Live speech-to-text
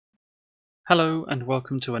Hello and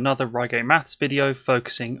welcome to another Reigate Maths video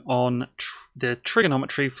focusing on the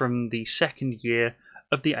trigonometry from the second year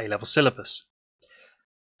of the A-level syllabus.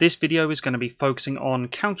 This video is going to be focusing on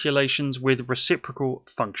calculations with reciprocal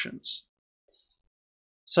functions.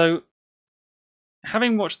 So,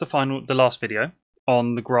 having watched the last video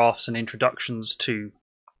on the graphs and introductions to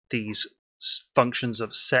these functions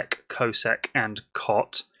of sec, cosec and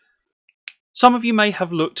cot, some of you may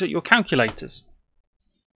have looked at your calculators,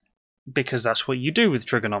 because that's what you do with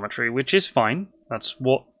trigonometry, which is fine. That's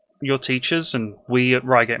what your teachers and we at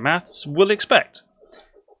Reigate Maths will expect.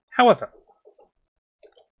 However,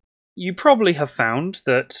 you probably have found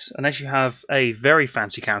that unless you have a very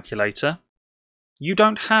fancy calculator, you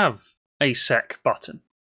don't have a sec button.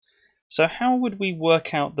 So how would we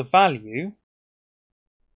work out the value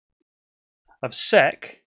of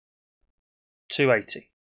sec 280?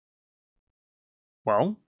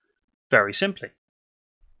 Well, very simply.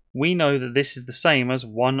 We know that this is the same as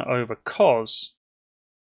 1 over cos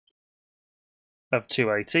of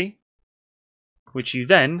 280, which you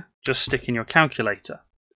then just stick in your calculator.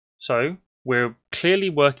 So we're clearly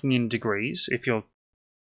working in degrees. If you're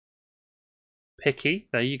picky,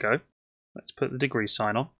 there you go. Let's put the degree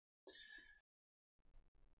sign on.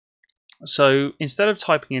 So instead of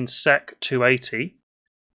typing in sec 280,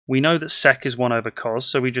 we know that sec is 1 over cos,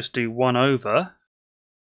 so we just do 1 over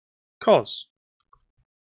cos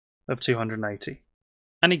of 280,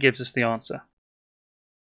 and it gives us the answer,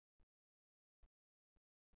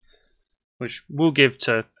 which we'll give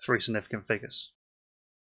to 3 significant figures.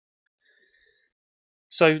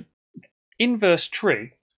 So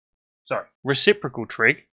reciprocal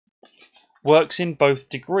trig works in both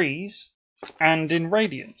degrees and in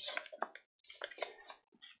radians,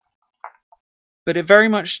 but it very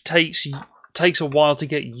much takes a while to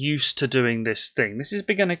get used to doing this thing. This is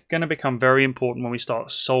going to become very important when we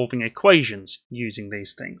start solving equations using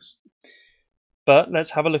these things. But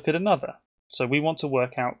let's have a look at another. So we want to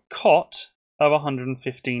work out cot of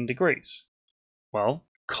 115 degrees. Well,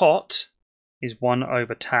 cot is 1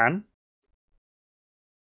 over tan.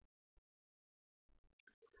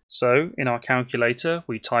 So in our calculator,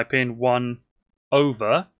 we type in 1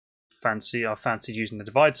 over, I fancied using the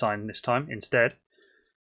divide sign this time instead,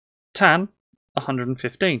 tan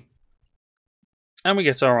 115, and we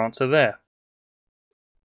get our answer there.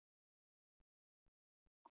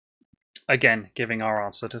 Again, giving our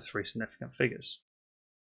answer to 3 significant figures.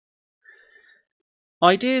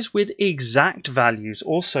 Ideas with exact values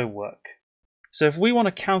also work. So if we want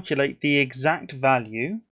to calculate the exact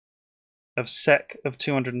value of sec of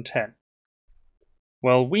 210,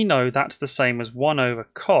 well, we know that's the same as 1 over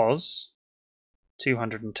cos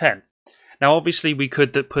 210. Now, obviously, we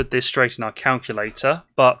could put this straight in our calculator,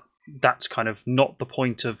 but that's kind of not the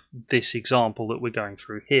point of this example that we're going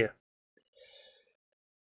through here.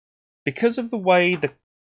 Because of the way the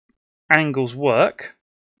angles work,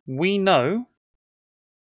 we know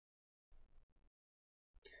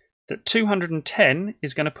that 210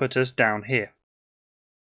 is going to put us down here,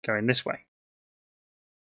 going this way.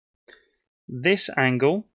 This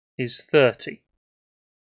angle is 30.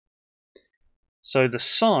 So the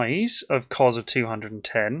size of cos of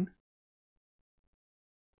 210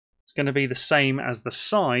 is going to be the same as the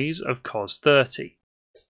size of cos 30.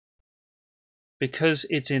 Because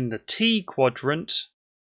it's in the t quadrant,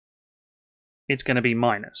 it's going to be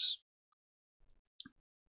minus.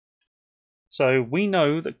 So we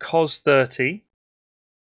know that cos 30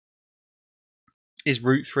 is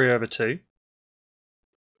root 3 over 2.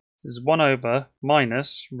 This is 1 over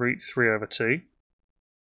minus root 3 over 2.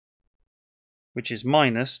 Which is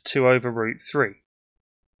minus 2 over root 3,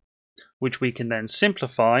 which we can then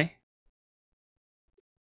simplify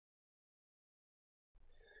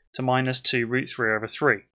to minus 2 root 3 over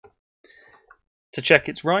 3. To check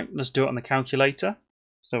it's right, let's do it on the calculator.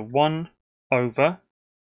 So 1 over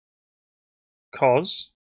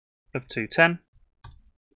cos of 210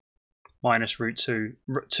 minus 2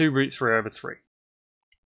 root 3 over 3.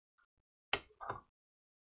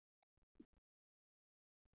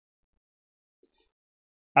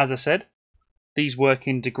 As I said, these work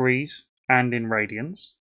in degrees and in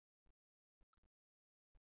radians.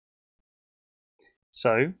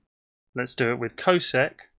 So let's do it with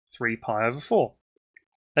cosec 3 pi over 4.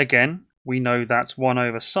 Again, we know that's 1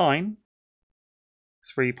 over sine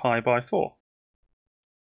 3 pi by 4.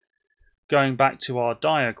 Going back to our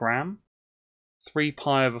diagram, 3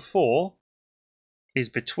 pi over 4 is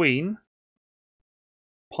between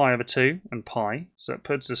pi over 2 and pi, so it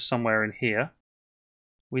puts us somewhere in here,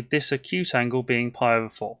 with this acute angle being pi over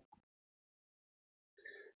 4.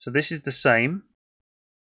 So this is the same.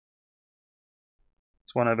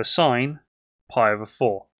 It's 1 over sine pi over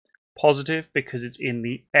 4. Positive because it's in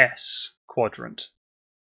the S quadrant.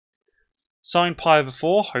 Sine pi over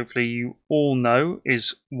 4, hopefully you all know,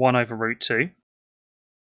 is 1 over root 2.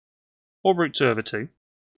 Or root 2 over 2.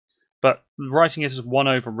 But writing it as 1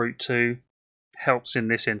 over root 2 helps in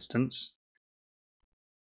this instance,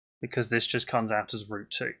 because this just comes out as root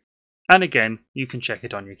 2. And again, you can check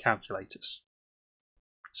it on your calculators.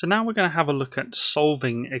 So now we're going to have a look at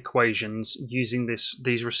solving equations using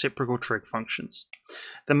these reciprocal trig functions.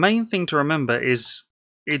 The main thing to remember is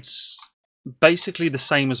it's basically the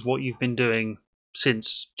same as what you've been doing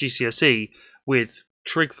since GCSE with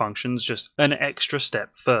trig functions, just an extra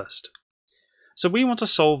step first. So we want to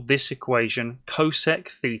solve this equation, cosec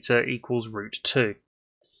theta equals root 2.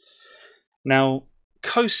 Now,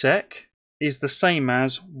 cosec is the same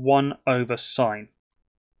as 1 over sine.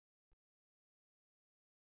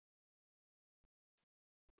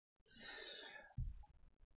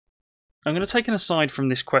 I'm going to take an aside from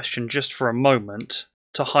this question just for a moment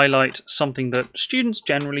to highlight something that students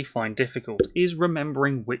generally find difficult, is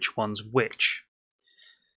remembering which one's which.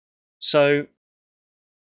 So,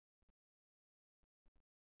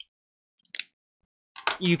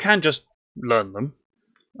 you can just learn them,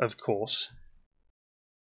 of course.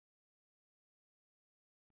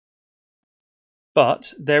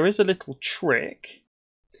 But there is a little trick,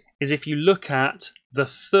 is if you look at the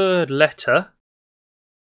third letter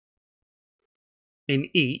in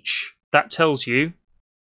each, that tells you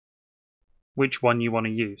which one you want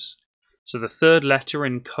to use. So the third letter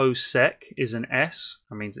in cosec is an S,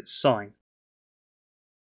 that means it's sine.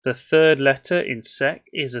 The third letter in sec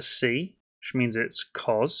is a C, which means it's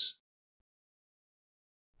cos,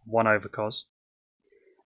 1 over cos.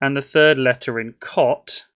 And the third letter in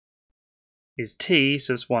cot is T,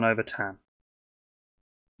 so it's 1 over tan.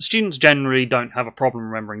 Students generally don't have a problem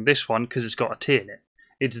remembering this one because it's got a T in it.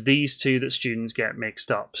 It's these two that students get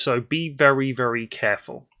mixed up, so be very, very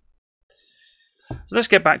careful. So let's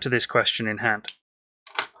get back to this question in hand.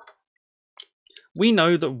 We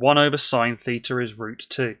know that 1 over sine theta is root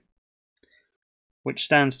 2, which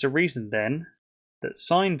stands to reason then that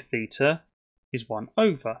sine theta is 1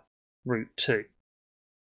 over root 2.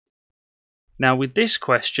 Now with this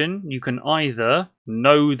question, you can either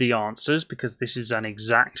know the answers because this is an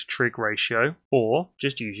exact trig ratio, or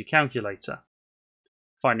just use your calculator,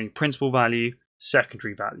 finding principal value,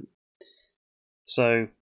 secondary value. So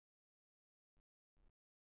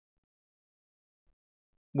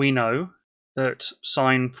we know that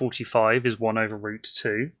sine 45 is 1 over root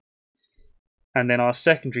 2, and then our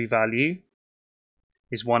secondary value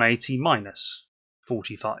is 180 minus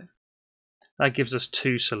 45. That gives us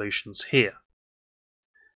two solutions here.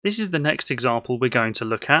 This is the next example we're going to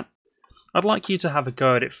look at. I'd like you to have a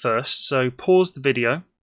go at it first, so pause the video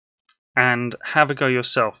and have a go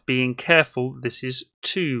yourself, being careful this is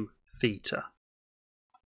 2 theta.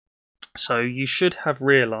 So you should have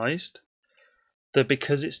realised that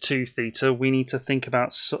because it's 2 theta, we need to think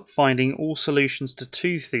about finding all solutions to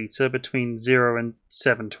 2 theta between 0 and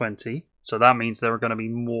 720. So that means there are going to be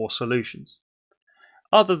more solutions.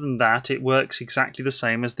 Other than that, it works exactly the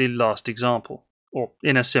same as the last example, or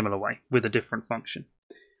in a similar way, with a different function.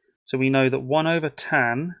 So we know that 1 over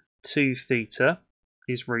tan 2 theta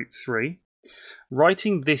is root 3.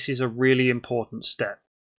 Writing this is a really important step.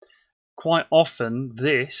 Quite often,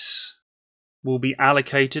 this will be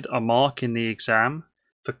allocated a mark in the exam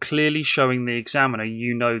for clearly showing the examiner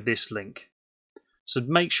you know this link. So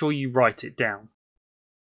make sure you write it down.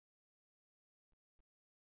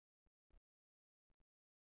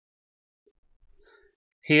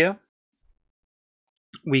 Here,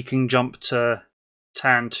 we can jump to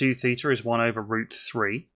tan 2 theta is 1 over root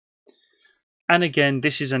 3. And again,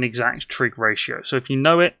 this is an exact trig ratio. So if you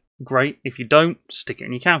know it, great. If you don't, stick it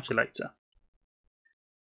in your calculator.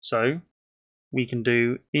 So we can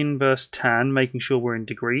do inverse tan, making sure we're in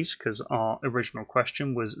degrees, because our original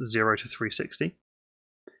question was 0 to 360.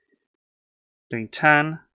 Doing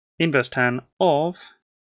tan, inverse tan of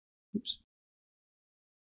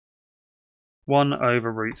 1 over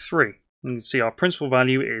root 3. And you can see our principal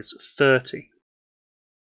value is 30.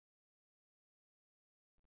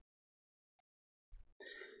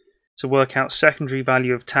 To work out secondary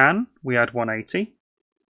value of tan, we add 180.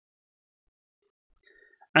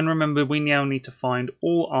 And remember, we now need to find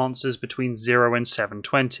all answers between 0 and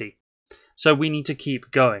 720. So we need to keep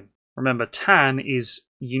going. Remember, tan is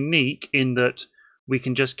unique in that we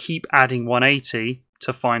can just keep adding 180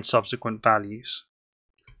 to find subsequent values.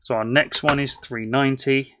 So our next one is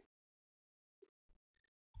 390.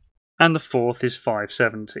 And the fourth is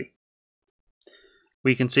 570.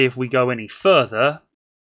 We can see if we go any further,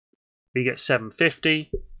 we get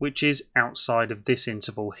 750, which is outside of this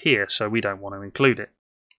interval here, so we don't want to include it.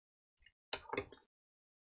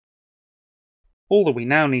 All that we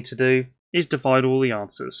now need to do is divide all the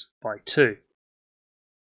answers by 2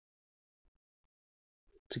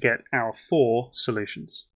 to get our 4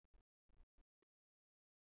 solutions.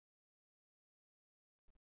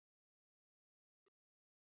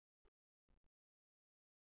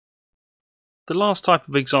 The last type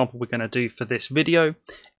of example we're going to do for this video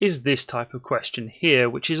is this type of question here,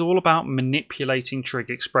 which is all about manipulating trig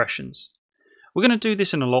expressions. We're going to do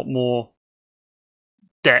this in a lot more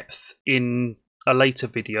depth in a later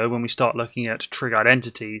video when we start looking at trig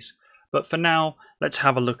identities, but for now let's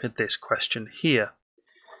have a look at this question here.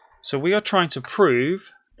 So we are trying to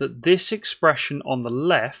prove that this expression on the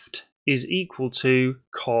left is equal to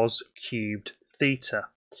cos cubed theta.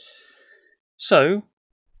 So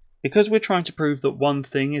because we're trying to prove that one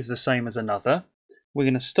thing is the same as another, we're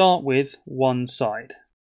going to start with one side.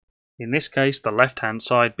 In this case, the left-hand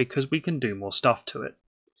side, because we can do more stuff to it.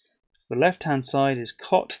 So the left-hand side is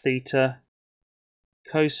cot theta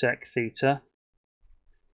cosec theta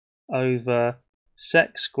over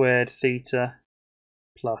sec squared theta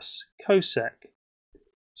plus cosec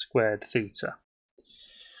squared theta.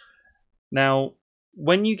 Now,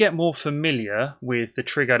 when you get more familiar with the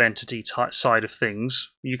trig identity side of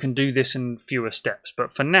things, you can do this in fewer steps.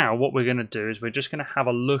 But for now, what we're going to do is we're just going to have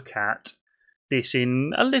a look at this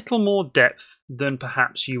in a little more depth than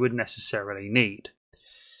perhaps you would necessarily need.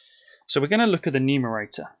 So we're going to look at the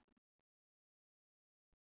numerator.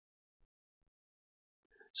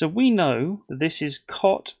 So we know that this is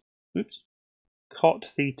cot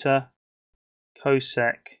theta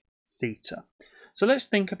cosec theta. So let's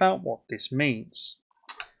think about what this means.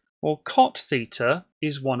 Well, cot theta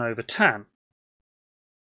is 1 over tan.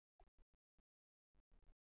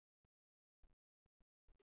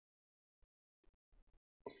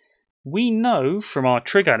 We know from our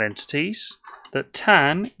trig identities that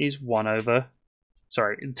tan is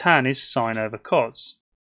tan is sine over cos.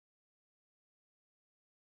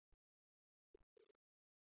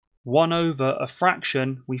 1 over a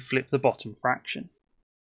fraction, we flip the bottom fraction.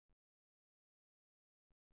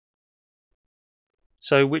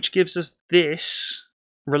 So which gives us this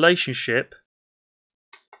relationship.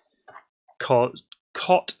 Cot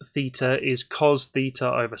theta is cos theta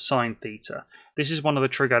over sine theta. This is one of the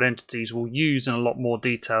trig identities we'll use in a lot more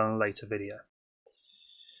detail in a later video.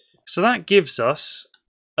 So that gives us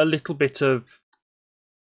a little bit of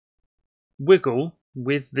wiggle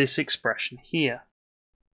with this expression here.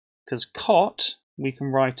 Because cot we can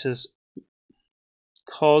write as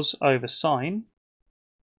cos over sine.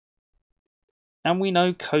 And we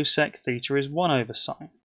know cosec theta is 1 over sine.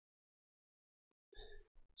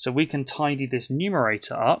 So we can tidy this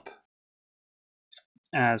numerator up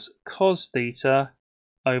as cos theta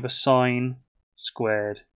over sine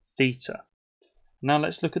squared theta. Now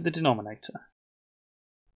let's look at the denominator.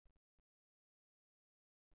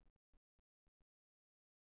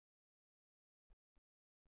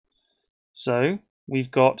 So we've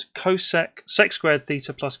got sec squared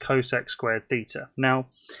theta plus cosec squared theta. Now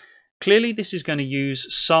clearly this is going to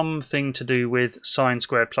use something to do with sine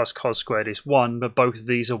squared plus cos squared is 1, but both of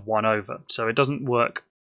these are 1 over, so it doesn't work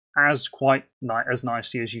as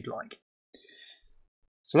nicely as you'd like.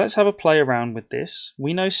 So let's have a play around with this.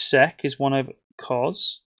 We know sec is 1 over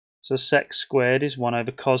cos, so sec squared is 1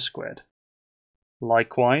 over cos squared.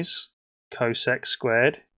 Likewise, cosec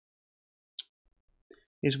squared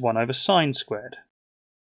is 1 over sine squared.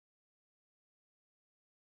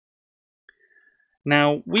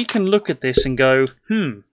 Now, we can look at this and go,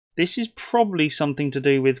 this is probably something to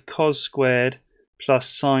do with cos squared plus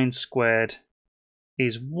sine squared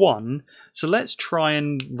is 1. So let's try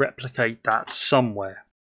and replicate that somewhere.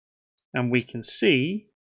 And we can see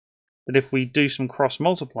that if we do some cross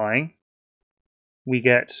multiplying, we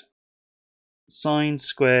get sine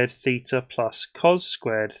squared theta plus cos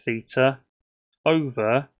squared theta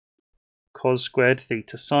over cos squared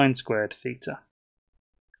theta sine squared theta,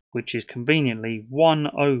 which is conveniently 1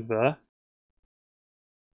 over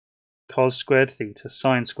cos squared theta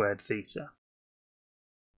sine squared theta.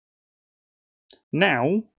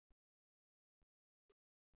 Now,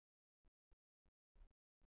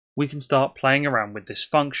 we can start playing around with this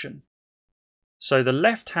function. So the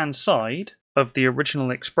left-hand side of the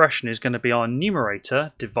original expression is going to be our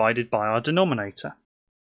numerator divided by our denominator.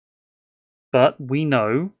 But we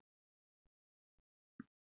know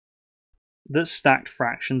that stacked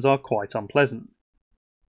fractions are quite unpleasant.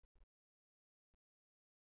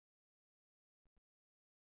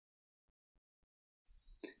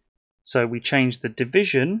 So we change the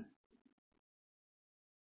division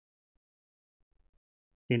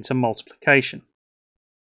into multiplication.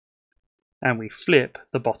 And we flip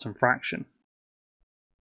the bottom fraction.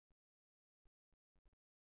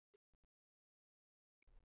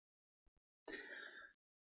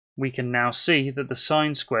 We can now see that the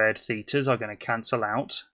sine squared thetas are going to cancel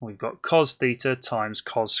out. We've got cos theta times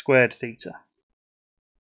cos squared theta.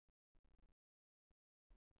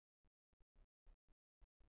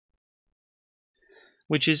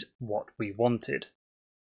 Which is what we wanted.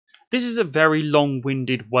 This is a very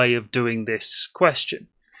long-winded way of doing this question.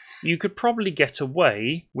 You could probably get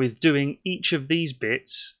away with doing each of these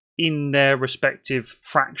bits in their respective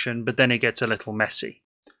fraction, but then it gets a little messy.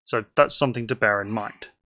 So that's something to bear in mind.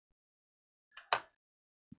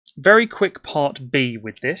 Very quick part B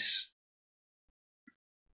with this.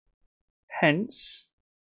 Hence,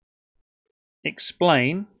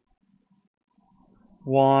 explain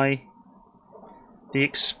why the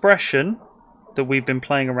expression that we've been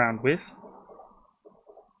playing around with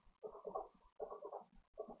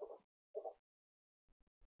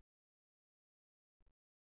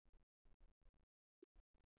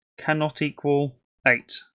cannot equal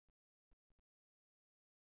 8.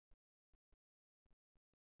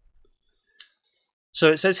 So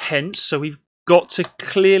it says hence, so we've got to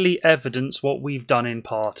clearly evidence what we've done in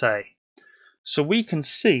part A. So we can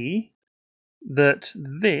see that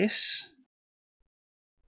this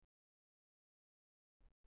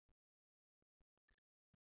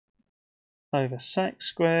over sec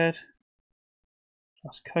squared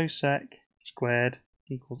plus cosec squared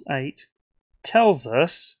equals 8 tells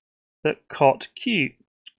us that cos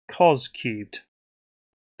cubed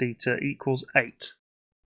theta equals 8.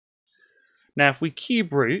 Now if we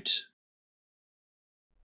cube root,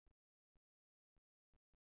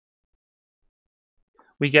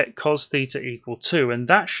 we get cos theta equal 2, and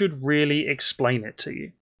that should really explain it to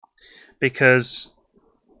you, because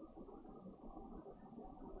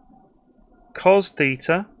cos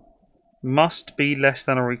theta must be less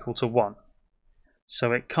than or equal to 1,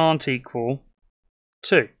 so it can't equal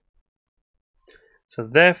 2. So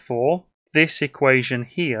therefore, this equation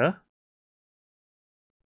here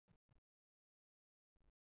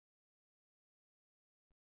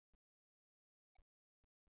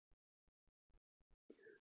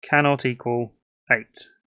cannot equal 8.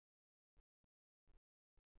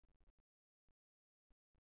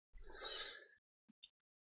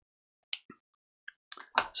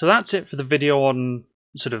 So that's it for the video on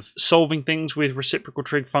sort of solving things with reciprocal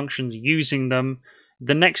trig functions, using them.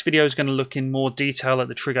 The next video is going to look in more detail at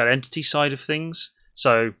the trig identity side of things,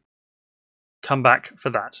 so come back for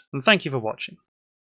that. And thank you for watching.